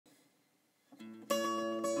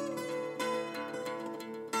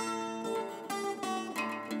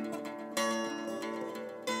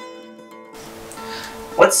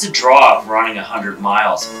What's the draw of running 100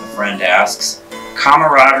 miles? A friend asks.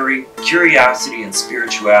 Camaraderie, curiosity, and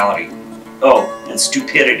spirituality. Oh, and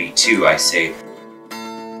stupidity too, I say.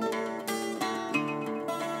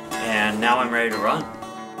 And now I'm ready to run.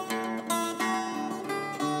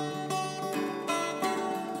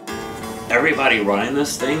 Everybody running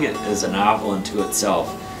this thing is a novel unto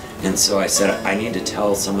itself. And so I said, I need to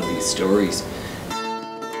tell some of these stories.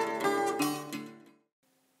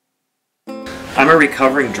 I'm a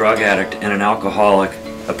recovering drug addict and an alcoholic,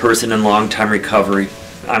 a person in long-time recovery.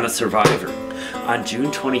 I'm a survivor. On June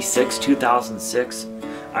 26, 2006,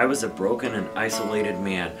 I was a broken and isolated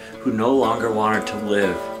man who no longer wanted to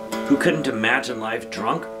live, who couldn't imagine life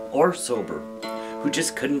drunk or sober, who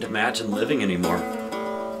just couldn't imagine living anymore.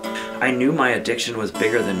 I knew my addiction was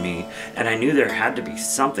bigger than me, and I knew there had to be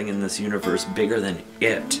something in this universe bigger than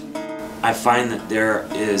it. I find that there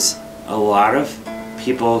is a lot of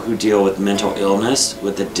people who deal with mental illness,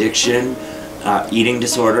 with addiction, eating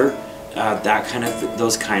disorder,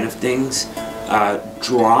 those kind of things,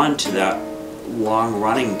 drawn to that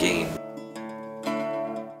long-running game.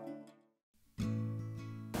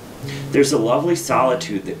 There's a lovely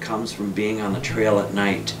solitude that comes from being on the trail at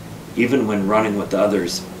night, even when running with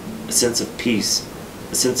others. A sense of peace,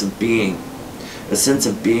 a sense of being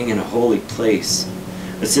in a holy place,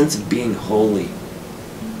 a sense of being holy,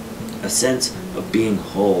 a sense of being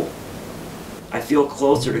whole. I feel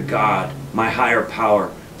closer to God, my higher power,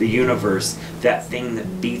 the universe, that thing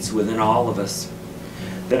that beats within all of us,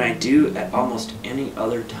 than I do at almost any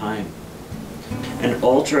other time. An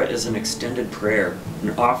ultra is an extended prayer,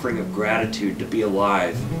 an offering of gratitude to be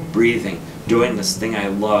alive, breathing, doing this thing I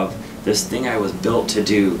love, this thing I was built to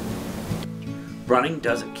do. Running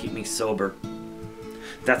doesn't keep me sober.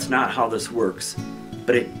 That's not how this works,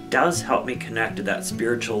 but it does help me connect to that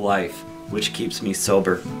spiritual life which keeps me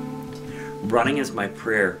sober. Running is my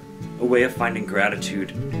prayer, a way of finding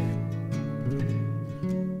gratitude.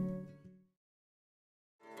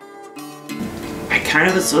 I kind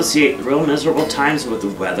of associate real miserable times with the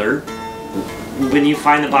weather. When you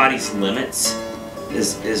find the body's limits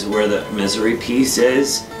is where the misery piece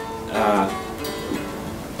is.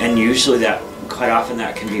 And usually quite often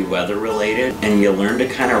that can be weather related, and you learn to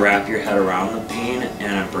kind of wrap your head around the pain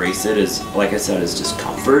and embrace it as, like I said, as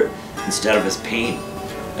discomfort instead of as pain.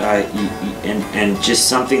 And just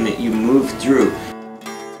something that you move through.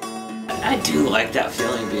 I do like that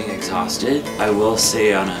feeling, being exhausted. I will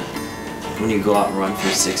say when you go out and run for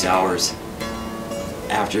 6 hours,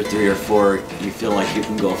 after 3 or 4 you feel like you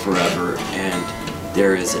can go forever, and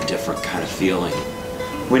there is a different kind of feeling.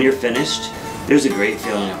 When you're finished, there's a great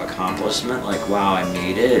feeling of accomplishment, like wow, I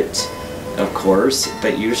made it, of course,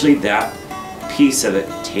 but usually that piece of it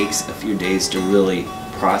takes a few days to really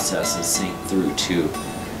process and sink through too.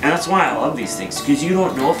 And that's why I love these things, because you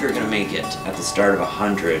don't know if you're going to make it at the start of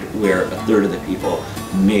 100, where a third of the people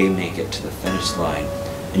may make it to the finish line,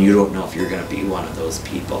 and you don't know if you're going to be one of those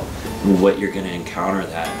people, and what you're going to encounter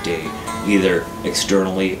that day, either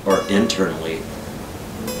externally or internally,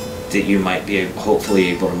 that you might be hopefully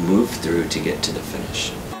able to move through to get to the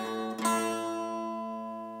finish.